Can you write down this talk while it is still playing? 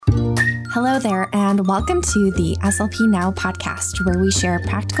Hello there, and welcome to the SLP Now podcast, where we share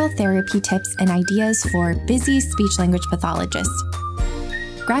practical therapy tips and ideas for busy speech-language pathologists.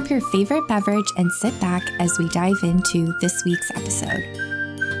 Grab your favorite beverage and sit back as we dive into this week's episode.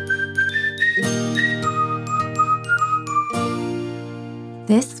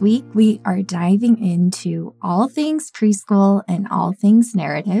 This week, we are diving into all things preschool and all things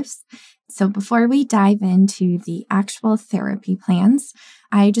narratives. So before we dive into the actual therapy plans,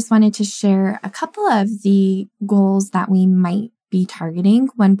 I just wanted to share a couple of the goals that we might be targeting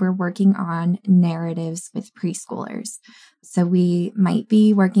when we're working on narratives with preschoolers. So we might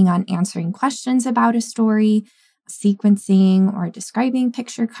be working on answering questions about a story, sequencing or describing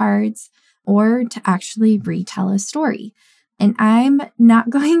picture cards, or to actually retell a story. And I'm not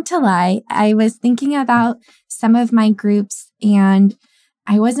going to lie, I was thinking about some of my groups and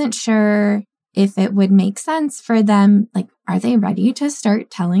I wasn't sure if it would make sense for them, like, are they ready to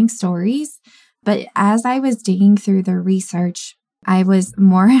start telling stories? But as I was digging through the research, I was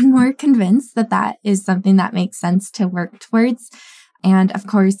more and more convinced that that is something that makes sense to work towards. And of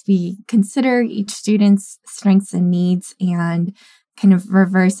course, we consider each student's strengths and needs and kind of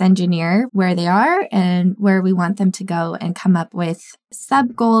reverse engineer where they are and where we want them to go and come up with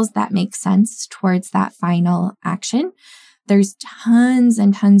sub goals that make sense towards that final action. There's tons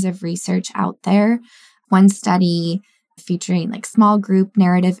and tons of research out there. One study featuring like small group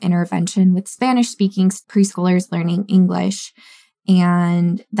narrative intervention with Spanish-speaking preschoolers learning English.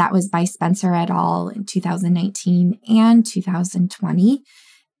 And that was by Spencer et al. In 2019 and 2020.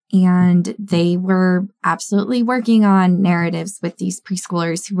 And they were absolutely working on narratives with these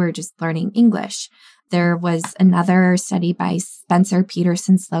preschoolers who were just learning English. There was another study by Spencer,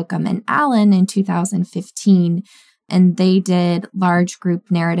 Peterson, Slocum, and Allen in 2015. And they did large group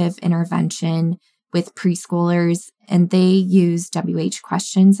narrative intervention with preschoolers, and they used WH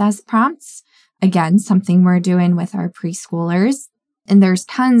questions as prompts. Again, something we're doing with our preschoolers. And there's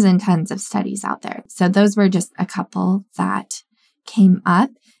tons and tons of studies out there. So those were just a couple that came up.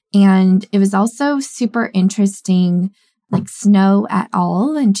 And it was also super interesting, like Snow et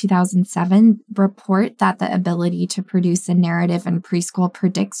al. In 2007 report that the ability to produce a narrative in preschool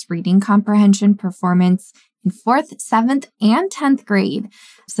predicts reading comprehension performance in 4th, 7th, and 10th grade.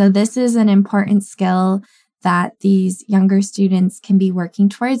 So this is an important skill that these younger students can be working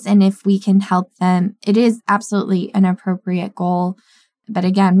towards. And if we can help them, it is absolutely an appropriate goal. But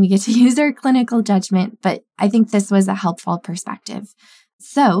again, we get to use our clinical judgment, but I think this was a helpful perspective.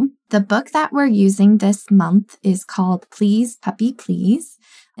 So the book that we're using this month is called Please, Puppy, Please.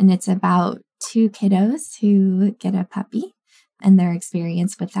 And it's about two kiddos who get a puppy and their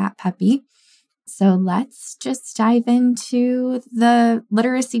experience with that puppy. So let's just dive into the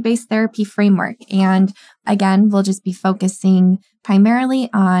literacy-based therapy framework. And again, we'll just be focusing primarily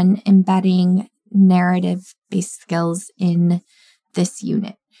on embedding narrative-based skills in this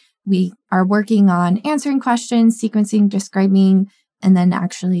unit. We are working on answering questions, sequencing, describing, and then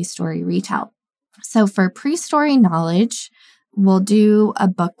actually story retell. So for pre-story knowledge, we'll do a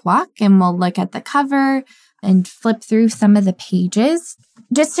book walk and we'll look at the cover and flip through some of the pages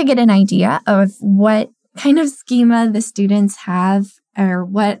just to get an idea of what kind of schema the students have or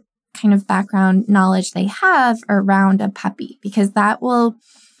what kind of background knowledge they have around a puppy, because that will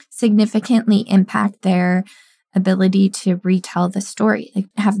significantly impact their ability to retell the story. Like,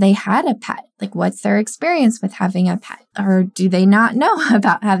 have they had a pet? Like, what's their experience with having a pet? Or do they not know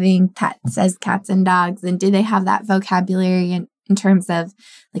about having pets as cats and dogs? And do they have that vocabulary in terms of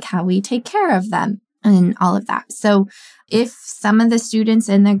like how we take care of them and all of that? So if some of the students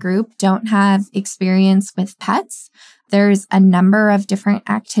in the group don't have experience with pets, there's a number of different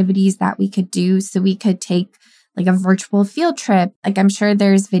activities that we could do. So we could take like a virtual field trip. Like, I'm sure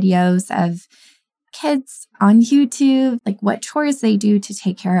there's videos of kids on YouTube, like what chores they do to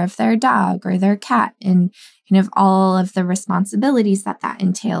take care of their dog or their cat and kind of all of the responsibilities that that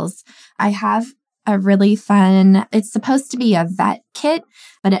entails. I have a really fun, it's supposed to be a vet kit,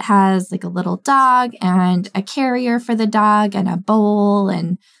 but it has like a little dog and a carrier for the dog and a bowl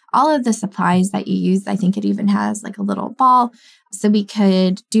and all of the supplies that you use. I think it even has like a little ball. So we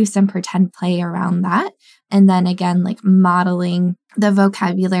could do some pretend play around that. And then again, like modeling the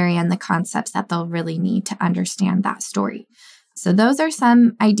vocabulary and the concepts that they'll really need to understand that story. So those are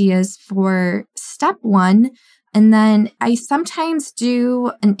some ideas for step one. And then I sometimes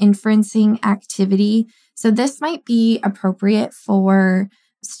do an inferencing activity. So this might be appropriate for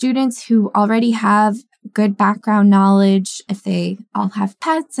students who already have good background knowledge. If they all have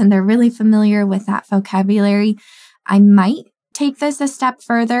pets and they're really familiar with that vocabulary, I might take this a step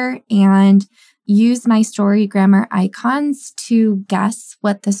further and use my story grammar icons to guess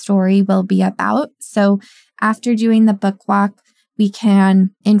what the story will be about. So after doing the book walk, we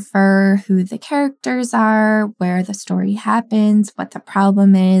can infer who the characters are, where the story happens, what the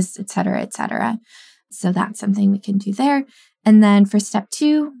problem is, et cetera, et cetera. So that's something we can do there. And then for step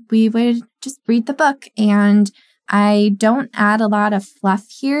 2, we would just read the book. And I don't add a lot of fluff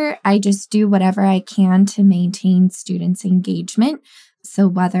here. I just do whatever I can to maintain students' engagement. So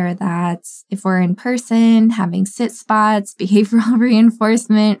whether that's if we're in person, having sit spots, behavioral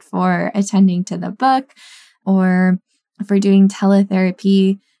reinforcement for attending to the book, or if we're doing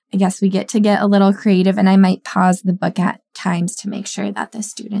teletherapy, I guess we get to get a little creative, and I might pause the book at times to make sure that the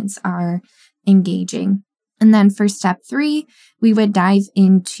students are engaging. And then for step 3, we would dive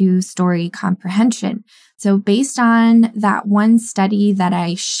into story comprehension. So based on that one study that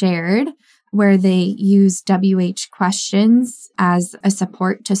I shared, where they used WH questions as a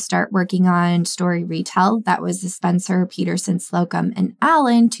support to start working on story retell, that was the Spencer, Peterson, Slocum, and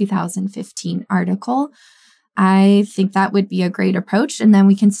Allen 2015 article. I think that would be a great approach. And then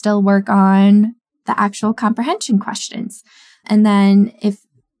we can still work on the actual comprehension questions. And then if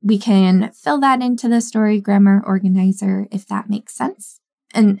we can fill that into the story grammar organizer, if that makes sense.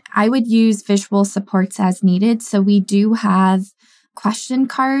 And I would use visual supports as needed. So we do have question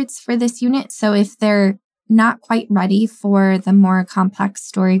cards for this unit. So if they're not quite ready for the more complex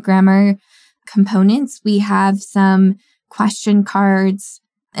story grammar components, we have some question cards.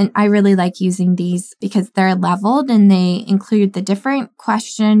 And I really like using these because they're leveled and they include the different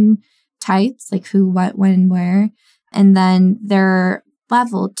question types, like who, what, when, where, and then they're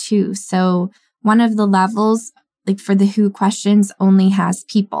leveled too. So one of the levels, like for the who questions, only has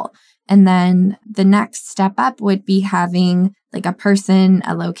people. And then the next step up would be having like a person,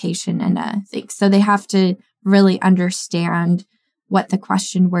 a location, and a thing. So they have to really understand what the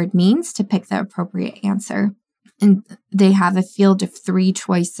question word means to pick the appropriate answer. And they have a field of 3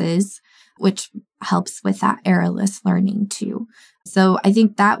 choices, which helps with that errorless learning too. So I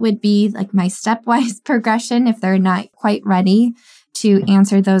think that would be like my stepwise progression. If they're not quite ready to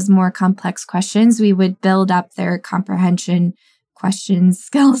answer those more complex questions, we would build up their comprehension questions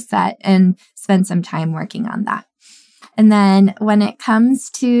skill set and spend some time working on that. And then when it comes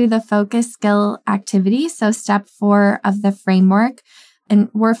to the focus skill activity, so step 4 of the framework, and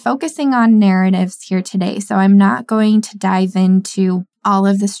we're focusing on narratives here today. So I'm not going to dive into all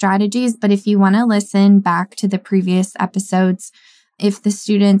of the strategies, but if you want to listen back to the previous episodes, if the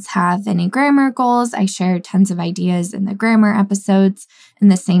students have any grammar goals, I share tons of ideas in the grammar episodes,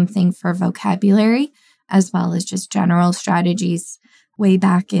 and the same thing for vocabulary, as well as just general strategies way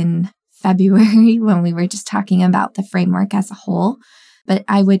back in February when we were just talking about the framework as a whole. But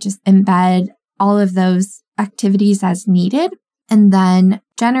I would just embed all of those activities as needed. And then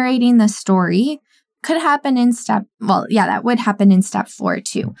generating the story could happen in that would happen in step 4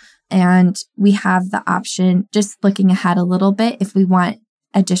 too. And we have the option, just looking ahead a little bit, if we want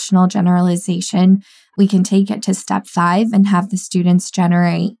additional generalization, we can take it to step 5 and have the students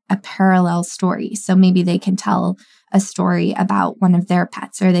generate a parallel story. So maybe they can tell a story about one of their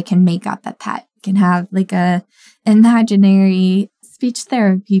pets, or they can make up a pet. Can have like a imaginary speech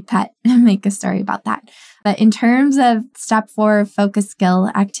therapy pet and make a story about that. But in terms of step 4 focus skill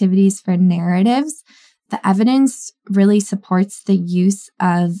activities for narratives, the evidence really supports the use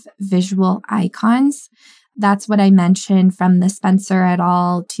of visual icons. That's what I mentioned from the Spencer et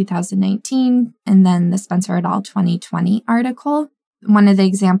al. 2019 and then the Spencer et al. 2020 article. One of the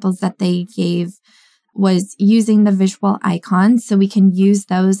examples that they gave was using the visual icons, so we can use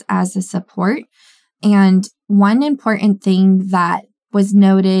those as a support. And one important thing that was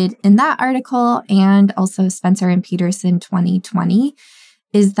noted in that article and also Spencer and Peterson 2020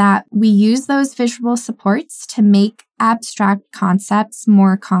 is that we use those visual supports to make abstract concepts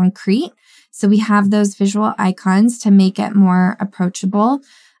more concrete. So we have those visual icons to make it more approachable.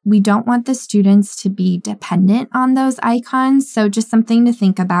 We don't want the students to be dependent on those icons. So just something to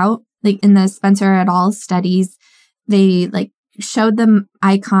think about. Like in the Spencer et al. Studies, they showed them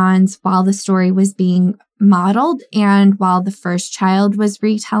icons while the story was being modeled and while the first child was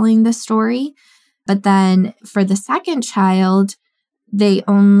retelling the story. But then for the second child, they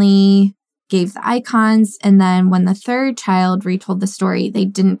only gave the icons. And then when the third child retold the story, they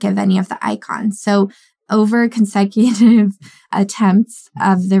didn't give any of the icons. So over consecutive attempts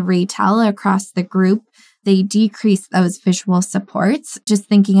of the retell across the group, they decreased those visual supports, just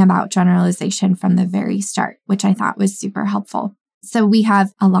thinking about generalization from the very start, which I thought was super helpful. So we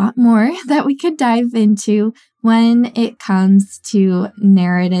have a lot more that we could dive into when it comes to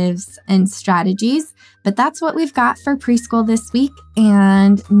narratives and strategies, but that's what we've got for preschool this week.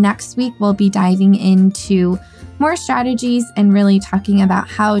 And next week, we'll be diving into more strategies and really talking about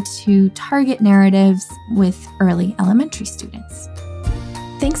how to target narratives with early elementary students.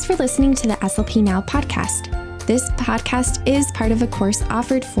 Thanks for listening to the SLP Now podcast. This podcast is part of a course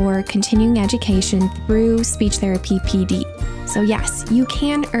offered for continuing education through Speech Therapy PD. So yes, you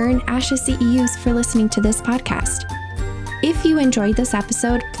can earn ASHA CEUs for listening to this podcast. If you enjoyed this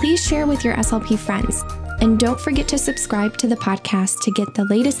episode, please share with your SLP friends. And don't forget to subscribe to the podcast to get the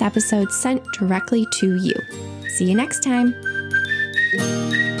latest episodes sent directly to you. See you next time.